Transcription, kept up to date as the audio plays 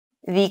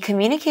The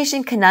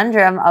communication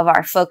conundrum of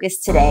our focus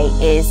today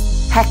is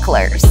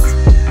hecklers.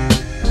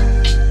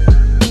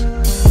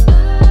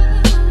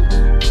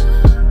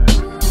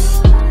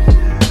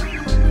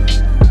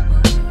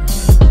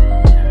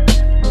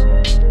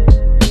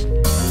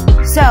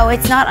 So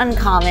it's not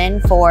uncommon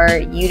for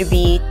you to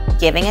be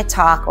giving a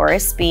talk or a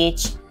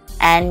speech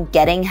and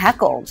getting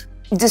heckled.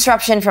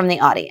 Disruption from the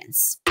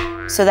audience.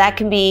 So that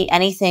can be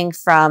anything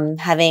from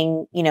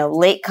having,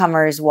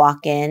 latecomers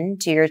walk in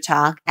to your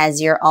talk as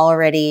you're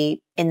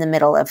already in the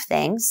middle of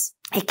things.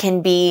 It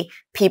can be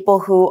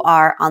people who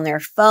are on their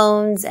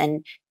phones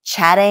and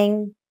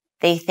chatting.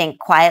 They think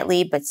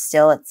quietly, but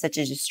still it's such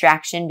a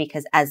distraction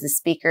because as the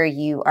speaker,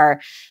 you are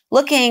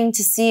looking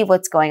to see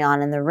what's going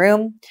on in the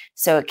room.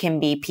 So it can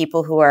be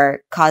people who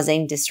are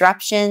causing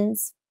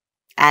disruptions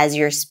as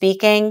you're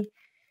speaking.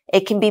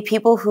 It can be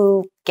people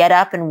who get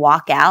up and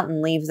walk out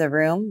and leave the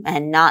room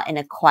and not in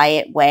a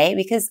quiet way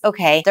because,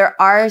 okay,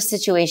 there are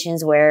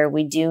situations where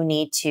we do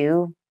need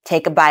to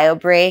take a bio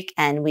break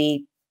and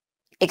we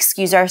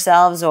excuse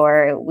ourselves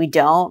or we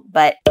don't,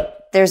 but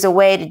there's a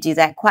way to do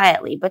that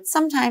quietly. But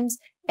sometimes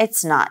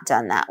it's not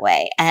done that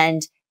way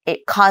and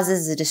it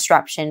causes a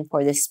disruption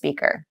for the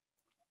speaker.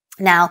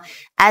 Now,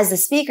 as the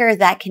speaker,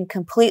 that can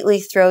completely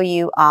throw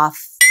you off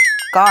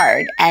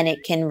guard and it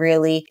can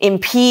really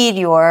impede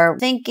your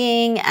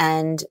thinking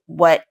and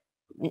what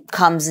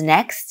comes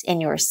next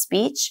in your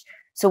speech.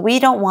 So we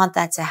don't want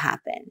that to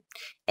happen.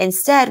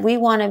 Instead, we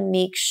want to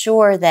make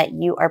sure that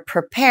you are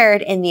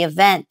prepared in the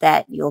event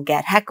that you'll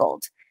get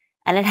heckled.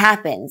 And it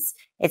happens.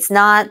 It's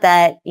not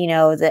that,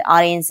 the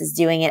audience is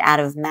doing it out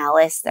of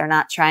malice. They're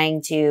not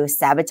trying to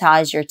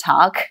sabotage your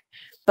talk,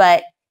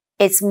 but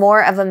it's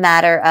more of a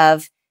matter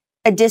of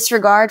a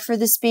disregard for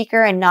the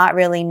speaker and not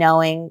really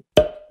knowing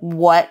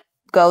what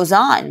goes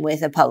on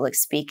with a public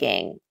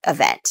speaking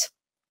event.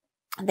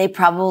 They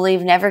probably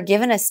have never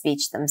given a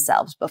speech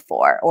themselves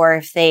before, or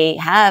if they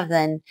have,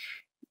 then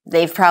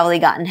they've probably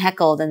gotten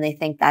heckled and they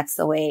think that's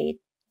the way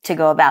to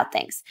go about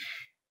things.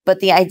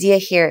 But the idea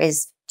here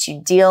is to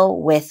deal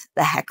with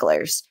the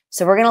hecklers.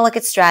 So we're going to look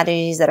at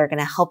strategies that are going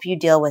to help you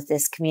deal with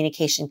this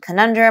communication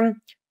conundrum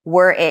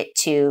were it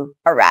to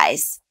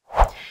arise.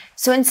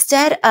 So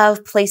instead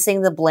of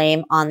placing the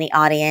blame on the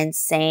audience,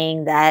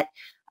 saying that,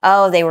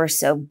 oh, they were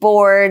so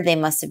bored, they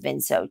must have been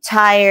so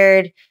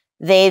tired,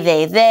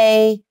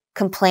 they,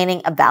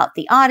 complaining about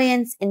the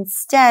audience.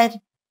 Instead,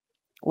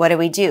 what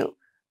do?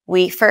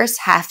 We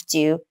first have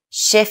to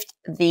shift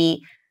the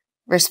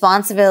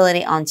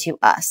responsibility onto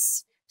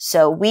us.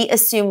 So we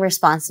assume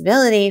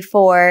responsibility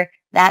for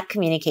that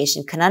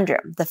communication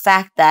conundrum, the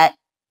fact that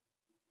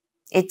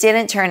it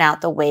didn't turn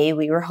out the way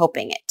we were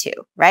hoping it to,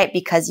 right?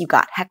 Because you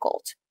got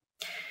heckled.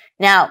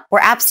 Now, we're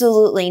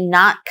absolutely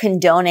not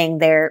condoning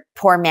their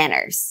poor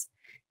manners,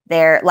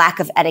 their lack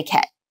of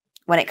etiquette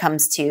when it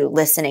comes to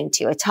listening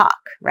to a talk,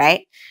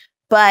 right?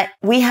 But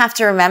we have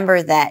to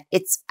remember that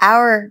it's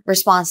our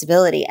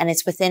responsibility and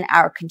it's within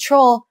our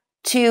control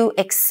to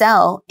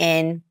excel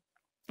in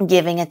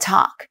giving a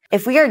talk.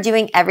 If we are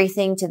doing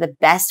everything to the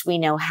best we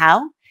know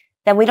how,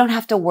 then we don't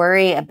have to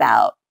worry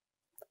about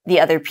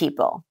the other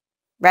people,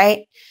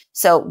 right?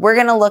 So we're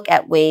going to look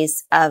at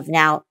ways of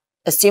now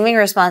assuming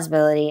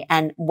responsibility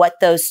and what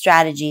those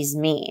strategies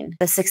mean.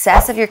 The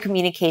success of your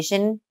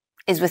communication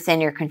is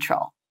within your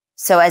control.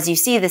 So as you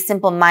see, the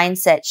simple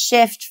mindset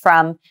shift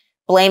from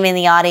blaming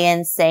the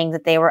audience, saying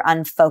that they were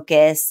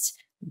unfocused,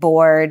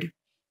 bored,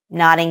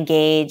 not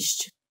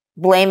engaged,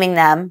 blaming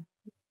them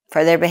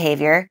for their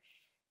behavior.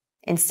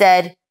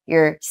 Instead,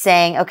 you're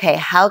saying, okay,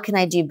 how can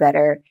I do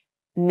better?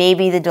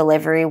 Maybe the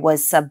delivery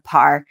was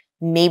subpar.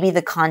 Maybe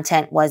the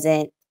content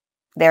wasn't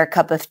their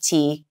cup of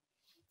tea.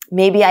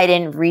 Maybe I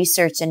didn't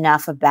research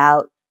enough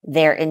about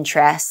their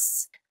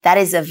interests. That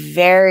is a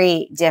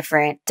very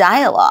different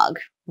dialogue,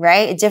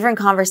 right? A different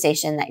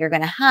conversation that you're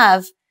going to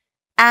have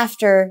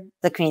after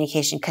the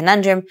communication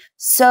conundrum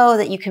so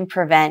that you can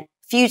prevent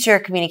future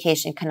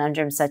communication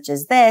conundrums such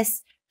as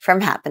this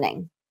from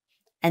happening.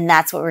 And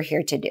that's what we're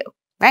here to do,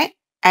 right?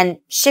 And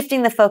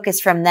shifting the focus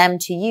from them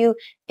to you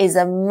is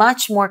a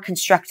much more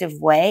constructive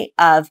way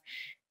of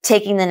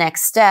taking the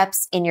next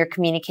steps in your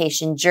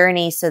communication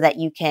journey so that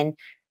you can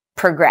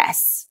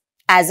progress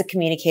as a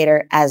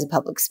communicator, as a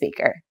public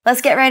speaker.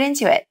 Let's get right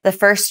into it. The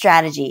first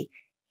strategy,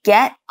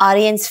 get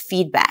audience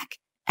feedback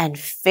and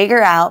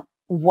figure out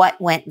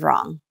what went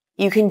wrong.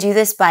 You can do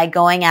this by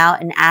going out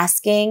and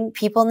asking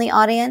people in the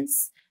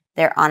audience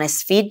their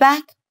honest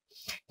feedback.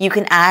 You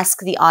can ask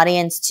the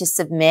audience to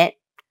submit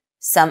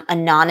some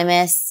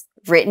anonymous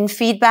written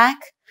feedback,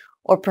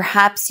 or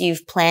perhaps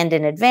you've planned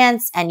in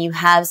advance and you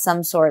have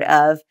some sort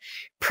of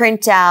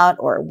printout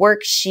or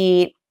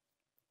worksheet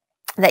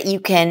that you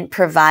can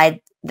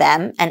provide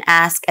them and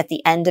ask at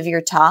the end of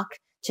your talk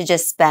to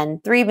just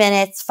spend 3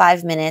 minutes,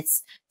 5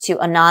 minutes to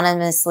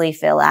anonymously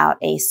fill out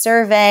a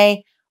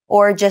survey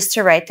or just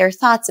to write their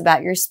thoughts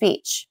about your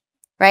speech,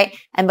 right?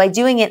 And by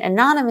doing it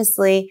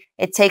anonymously,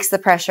 it takes the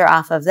pressure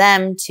off of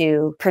them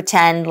to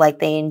pretend like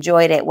they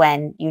enjoyed it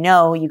when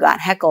you got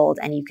heckled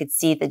and you could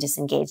see the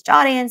disengaged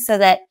audience so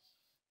that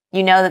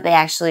You know that they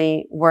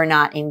actually were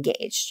not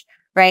engaged,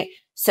 right?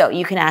 So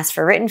you can ask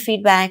for written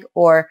feedback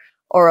or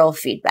oral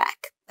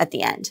feedback at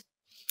the end.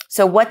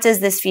 So what does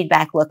this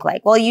feedback look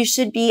like? Well, you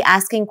should be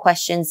asking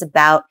questions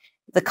about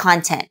the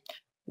content.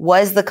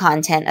 Was the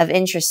content of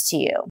interest to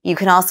you? You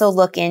can also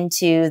look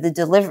into the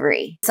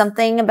delivery,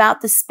 something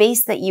about the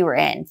space that you were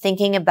in,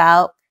 thinking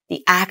about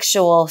the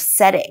actual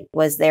setting.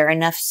 Was there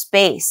enough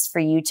space for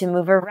you to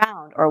move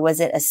around, or was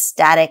it a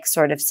static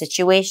sort of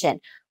situation?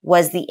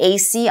 Was the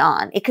AC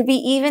on? It could be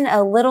even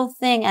a little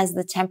thing as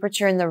the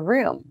temperature in the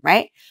room,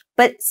 right?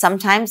 But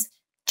sometimes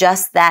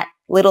just that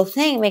little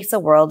thing makes a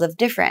world of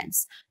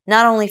difference,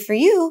 not only for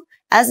you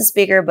as a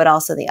speaker, but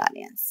also the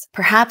audience.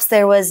 Perhaps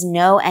there was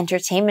no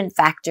entertainment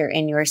factor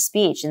in your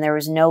speech and there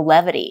was no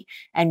levity,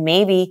 and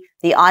maybe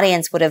the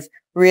audience would have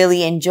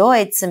really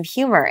enjoyed some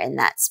humor in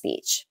that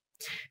speech.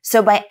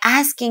 So by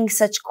asking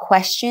such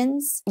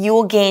questions, you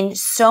will gain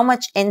so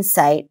much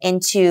insight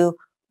into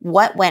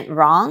what went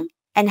wrong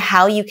and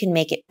how you can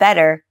make it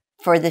better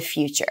for the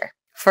future,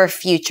 for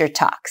future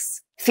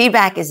talks.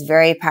 Feedback is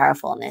very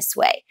powerful in this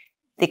way.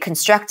 The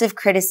constructive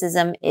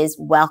criticism is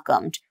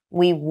welcomed.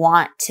 We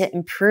want to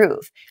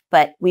improve,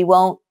 but we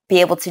won't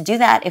be able to do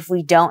that if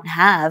we don't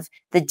have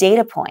the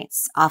data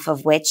points off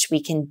of which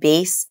we can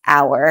base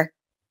our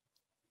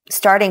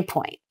starting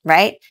point,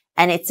 right?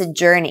 And it's a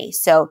journey.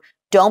 So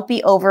don't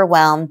be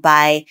overwhelmed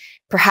by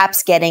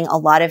perhaps getting a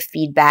lot of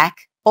feedback.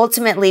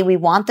 Ultimately, we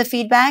want the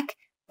feedback,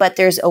 but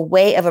there's a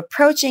way of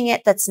approaching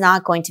it that's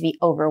not going to be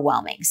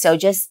overwhelming. So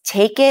just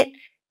take it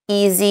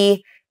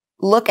easy.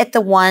 Look at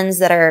the ones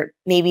that are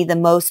maybe the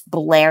most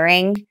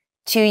blaring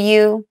to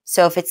you.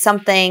 So if it's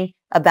something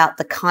about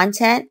the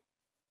content,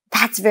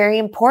 that's very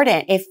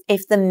important.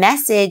 If the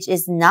message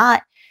is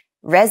not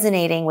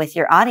resonating with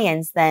your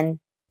audience, then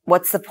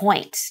what's the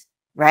point,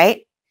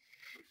 right?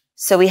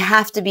 So we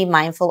have to be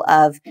mindful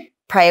of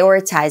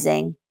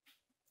prioritizing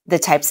the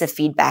types of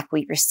feedback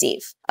we receive.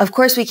 Of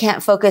course, we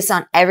can't focus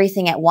on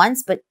everything at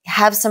once, but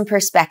have some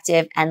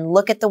perspective and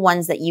look at the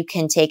ones that you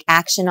can take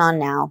action on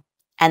now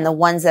and the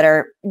ones that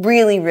are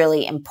really,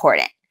 really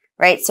important,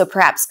 right? So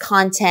perhaps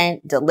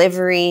content,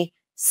 delivery,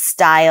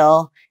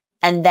 style,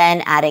 and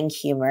then adding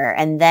humor,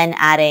 and then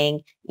adding,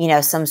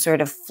 some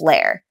sort of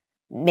flair,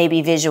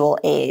 maybe visual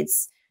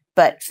aids.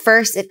 But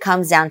first, it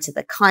comes down to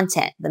the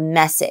content, the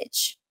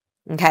message.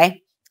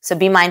 Okay. So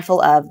be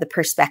mindful of the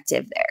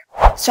perspective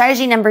there.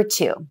 Strategy number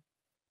 2,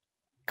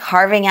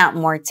 carving out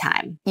more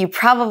time. You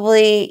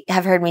probably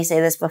have heard me say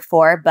this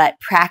before, but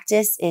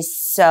practice is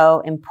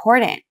so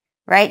important,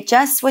 right?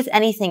 Just with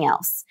anything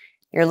else.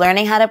 You're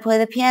learning how to play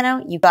the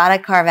piano. You got to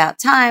carve out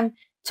time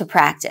to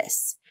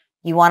practice.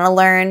 You want to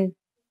learn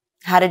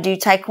how to do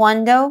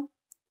taekwondo.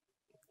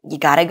 You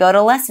got to go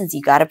to lessons.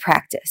 You got to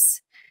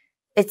practice.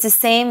 It's the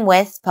same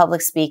with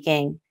public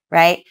speaking,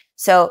 right?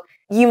 So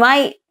you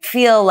might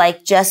feel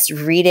like just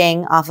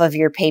reading off of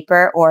your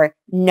paper or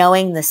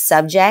knowing the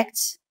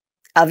subject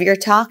of your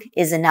talk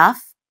is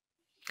enough.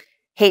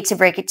 Hate to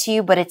break it to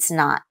you, but it's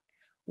not.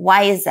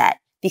 Why is that?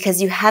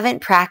 Because you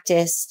haven't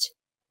practiced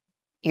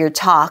your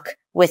talk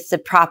with the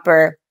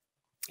proper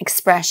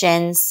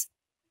expressions,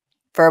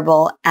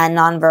 verbal and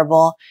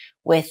nonverbal,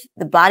 with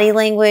the body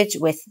language,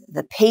 with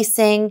the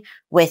pacing,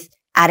 with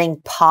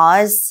adding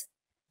pause.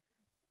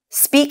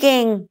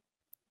 Speaking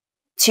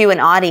to an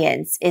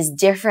audience is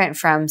different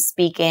from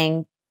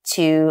speaking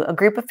to a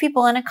group of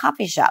people in a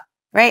coffee shop,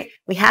 right?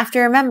 We have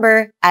to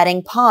remember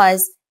adding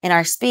pause in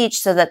our speech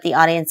so that the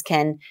audience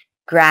can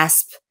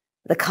grasp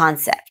the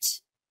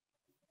concept.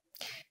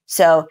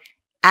 So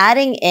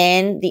adding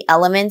in the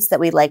elements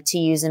that we like to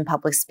use in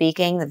public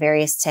speaking, the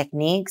various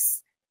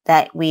techniques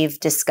that we've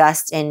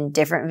discussed in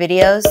different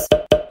videos,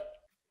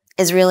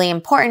 is really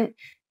important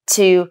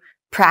to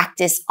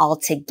practice all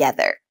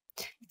together.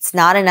 It's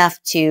not enough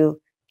to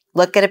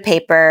look at a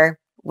paper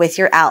with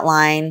your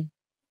outline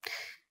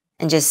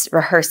and just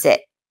rehearse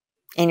it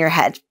in your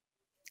head.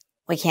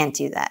 We can't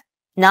do that.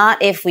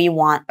 Not if we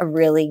want a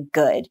really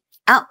good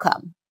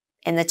outcome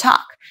in the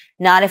talk.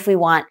 Not if we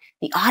want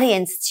the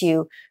audience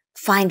to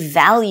find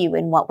value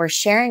in what we're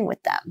sharing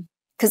with them.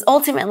 Because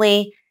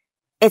ultimately,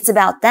 it's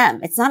about them.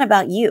 It's not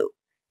about you.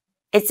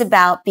 It's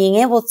about being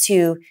able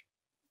to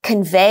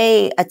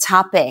convey a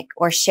topic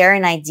or share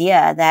an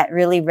idea that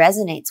really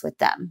resonates with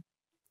them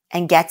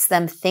and gets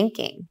them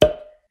thinking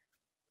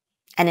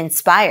and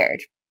inspired,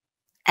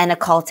 and a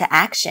call to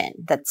action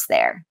that's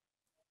there.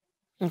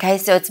 Okay,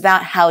 so it's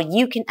about how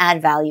you can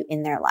add value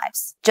in their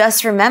lives.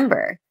 Just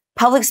remember,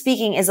 public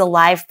speaking is a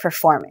live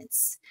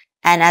performance.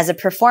 And as a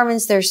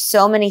performance, there's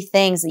so many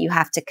things that you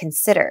have to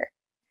consider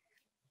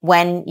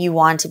when you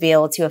want to be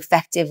able to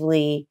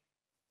effectively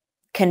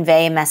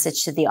convey a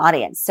message to the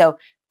audience. So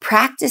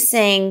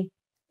practicing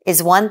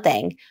is one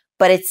thing,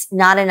 but it's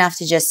not enough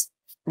to just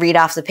read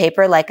off the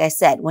paper. Like I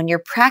said, when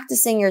you're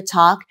practicing your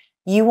talk,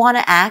 you want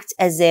to act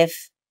as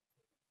if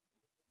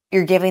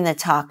you're giving the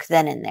talk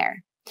then and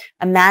there.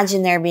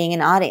 Imagine there being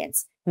an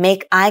audience.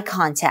 Make eye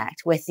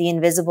contact with the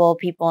invisible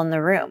people in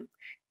the room,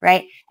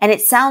 right? And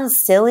it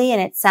sounds silly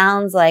and it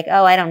sounds like,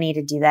 oh, I don't need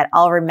to do that.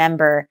 I'll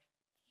remember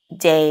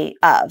day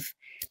of.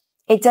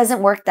 It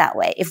doesn't work that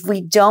way. If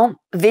we don't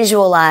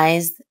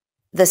visualize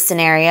the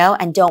scenario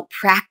and don't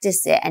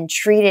practice it and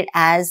treat it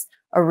as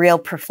a real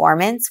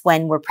performance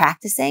when we're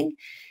practicing,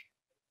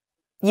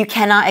 you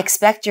cannot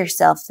expect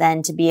yourself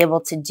then to be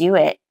able to do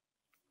it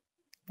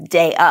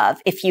day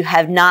of if you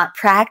have not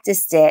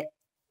practiced it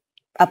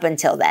up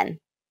until then.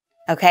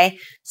 Okay?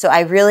 So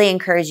I really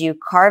encourage you,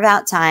 carve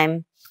out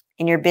time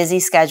in your busy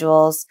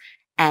schedules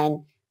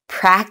and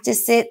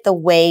practice it the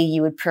way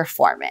you would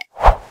perform it.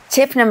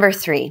 Tip number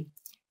 3,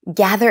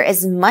 gather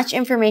as much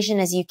information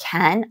as you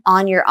can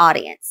on your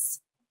audience.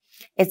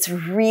 It's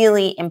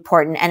really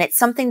important and it's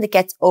something that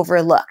gets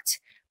overlooked.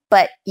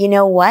 But you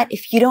know what?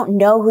 If you don't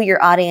know who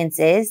your audience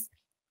is,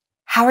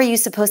 how are you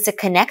supposed to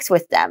connect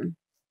with them?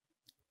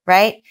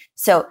 Right?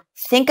 So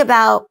think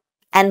about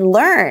and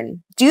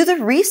learn, do the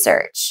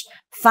research,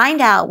 find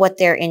out what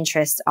their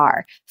interests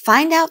are,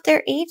 find out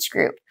their age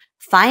group,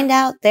 find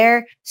out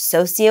their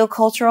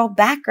sociocultural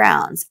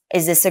backgrounds.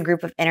 Is this a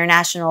group of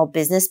international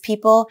business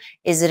people?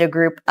 Is it a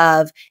group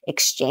of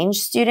exchange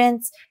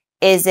students?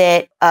 Is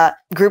it a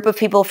group of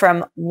people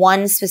from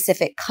one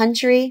specific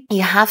country?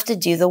 You have to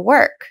do the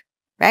work,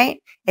 right?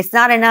 It's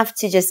not enough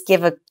to just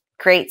give a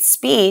great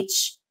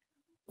speech.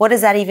 What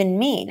does that even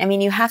mean? I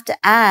mean, you have to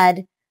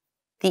add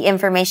the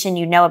information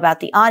you know about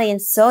the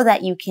audience so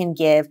that you can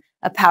give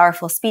a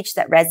powerful speech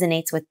that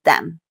resonates with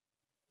them.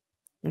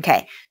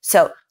 Okay,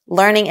 so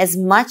learning as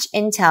much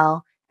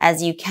intel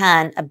as you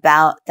can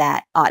about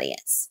that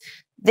audience.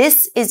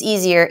 This is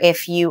easier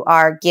if you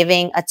are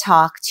giving a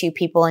talk to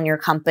people in your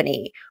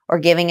company or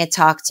giving a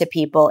talk to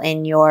people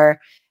in your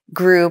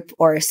group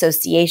or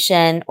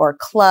association or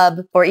club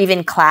or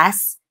even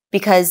class,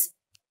 because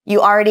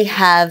you already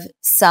have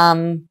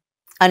some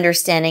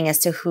understanding as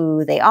to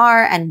who they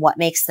are and what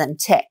makes them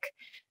tick.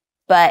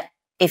 But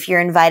if you're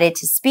invited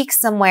to speak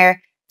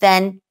somewhere,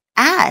 then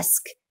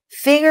ask,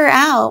 figure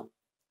out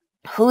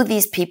who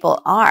these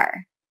people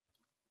are.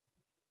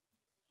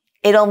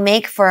 It'll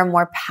make for a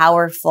more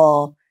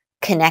powerful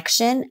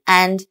connection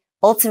and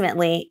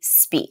ultimately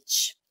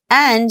speech.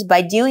 And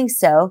by doing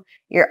so,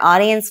 your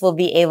audience will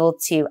be able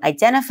to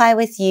identify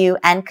with you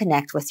and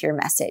connect with your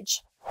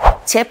message.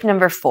 Tip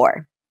number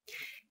 4,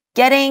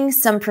 getting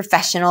some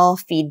professional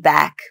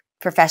feedback,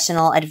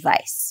 professional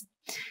advice.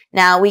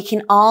 Now, we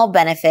can all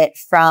benefit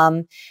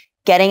from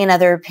getting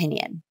another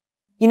opinion.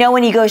 You know,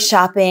 when you go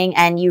shopping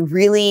and you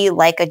really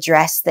like a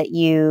dress that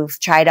you've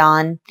tried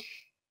on,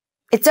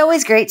 it's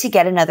always great to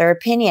get another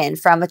opinion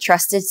from a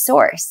trusted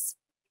source,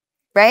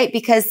 right?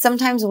 Because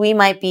sometimes we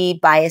might be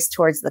biased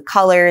towards the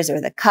colors or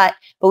the cut,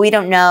 but we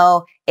don't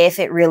know if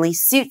it really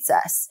suits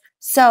us.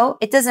 So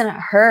it doesn't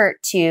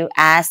hurt to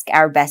ask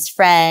our best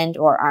friend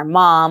or our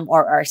mom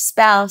or our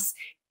spouse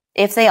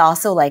if they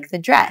also like the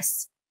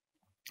dress,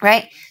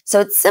 right?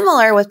 So it's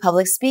similar with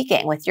public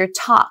speaking, with your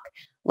talk.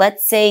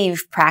 Let's say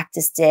you've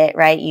practiced it,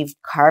 right? You've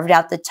carved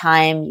out the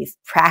time, you've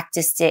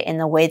practiced it in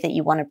the way that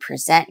you want to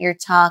present your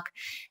talk,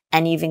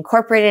 and you've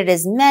incorporated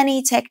as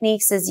many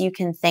techniques as you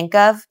can think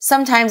of.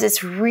 Sometimes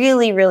it's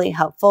really, really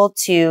helpful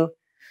to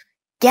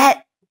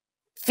get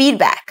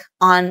feedback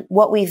on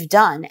what we've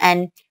done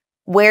and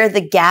where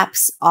the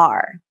gaps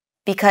are,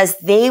 because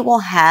they will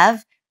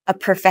have a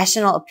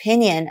professional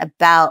opinion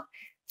about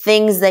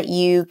things that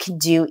you can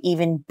do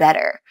even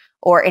better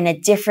or in a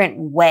different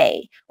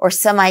way, or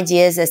some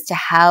ideas as to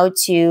how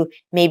to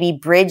maybe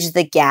bridge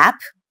the gap,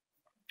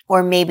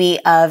 or maybe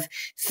of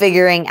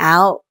figuring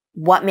out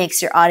what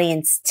makes your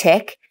audience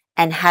tick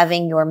and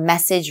having your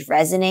message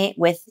resonate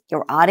with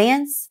your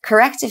audience.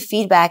 Corrective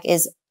feedback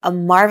is a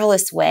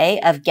marvelous way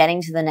of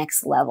getting to the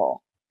next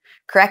level.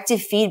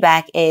 Corrective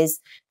feedback is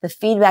the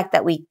feedback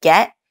that we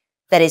get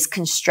that is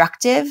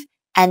constructive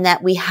and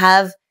that we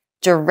have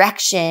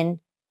direction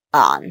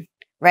on,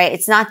 right?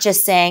 It's not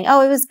just saying,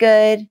 oh, it was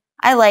good,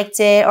 I liked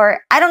it,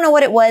 or I don't know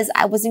what it was,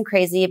 I wasn't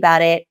crazy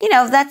about it. You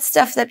know, that's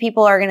stuff that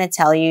people are going to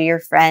tell you,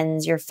 your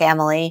friends, your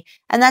family,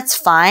 and that's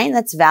fine,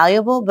 that's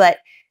valuable. But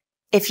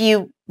if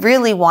you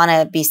really want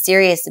to be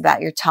serious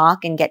about your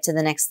talk and get to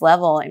the next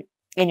level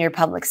in your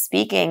public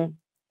speaking,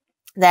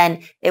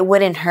 then it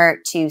wouldn't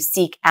hurt to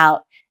seek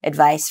out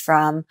advice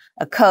from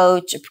a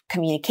coach, a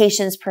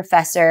communications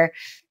professor,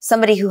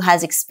 somebody who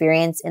has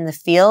experience in the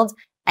field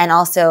and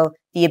also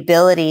the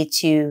ability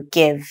to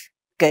give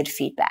good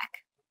feedback.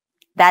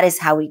 That is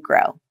how we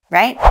grow,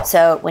 right?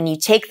 So when you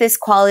take this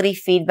quality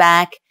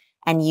feedback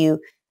and you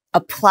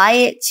apply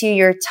it to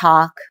your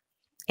talk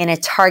in a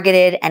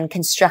targeted and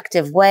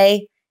constructive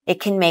way,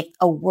 it can make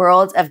a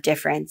world of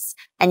difference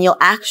and you'll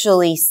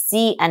actually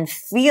see and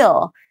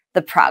feel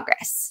the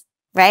progress,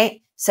 right?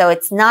 So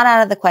it's not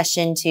out of the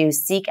question to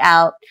seek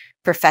out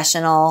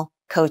professional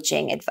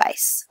coaching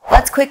advice.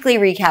 Let's quickly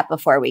recap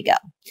before we go.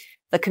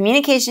 The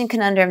communication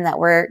conundrum that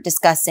we're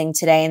discussing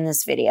today in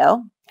this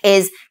video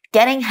is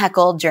getting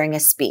heckled during a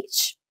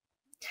speech.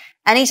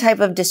 Any type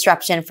of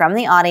disruption from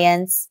the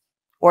audience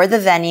or the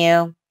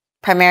venue,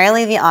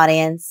 primarily the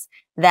audience,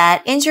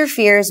 that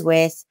interferes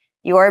with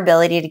your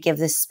ability to give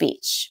this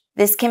speech.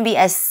 This can be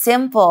as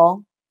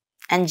simple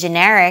and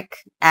generic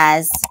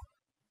as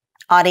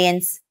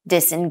audience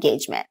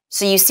disengagement.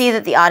 So you see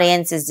that the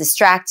audience is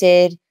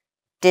distracted,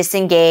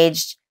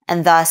 disengaged,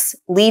 and thus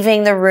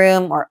leaving the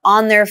room or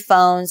on their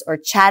phones or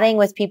chatting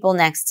with people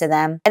next to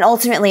them and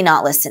ultimately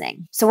not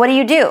listening. So what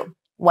do?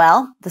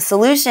 Well, the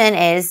solution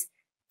is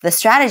the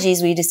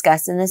strategies we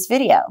discussed in this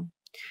video.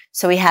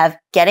 So we have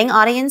getting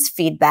audience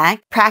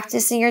feedback,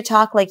 practicing your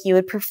talk like you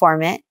would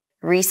perform it,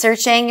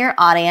 researching your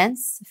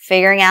audience,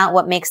 figuring out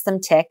what makes them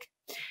tick,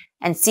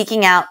 and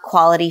seeking out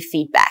quality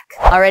feedback.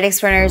 All right,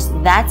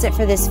 Explearners, that's it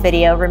for this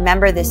video.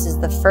 Remember, this is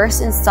the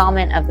first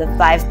installment of the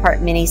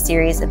 5-part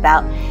mini-series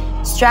about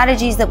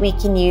strategies that we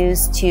can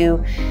use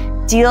to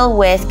deal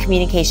with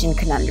communication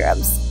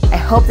conundrums. I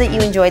hope that you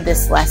enjoyed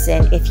this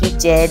lesson. If you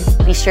did,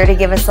 be sure to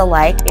give us a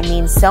like. It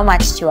means so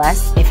much to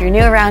us. If you're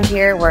new around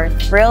here, we're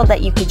thrilled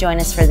that you could join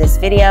us for this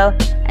video,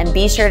 and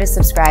be sure to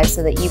subscribe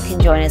so that you can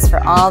join us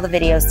for all the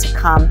videos to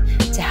come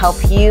to help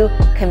you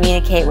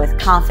communicate with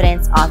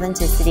confidence,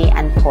 authenticity,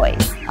 and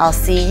poise. I'll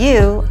see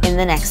you in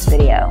the next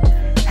video.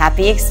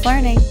 Happy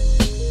Explearning!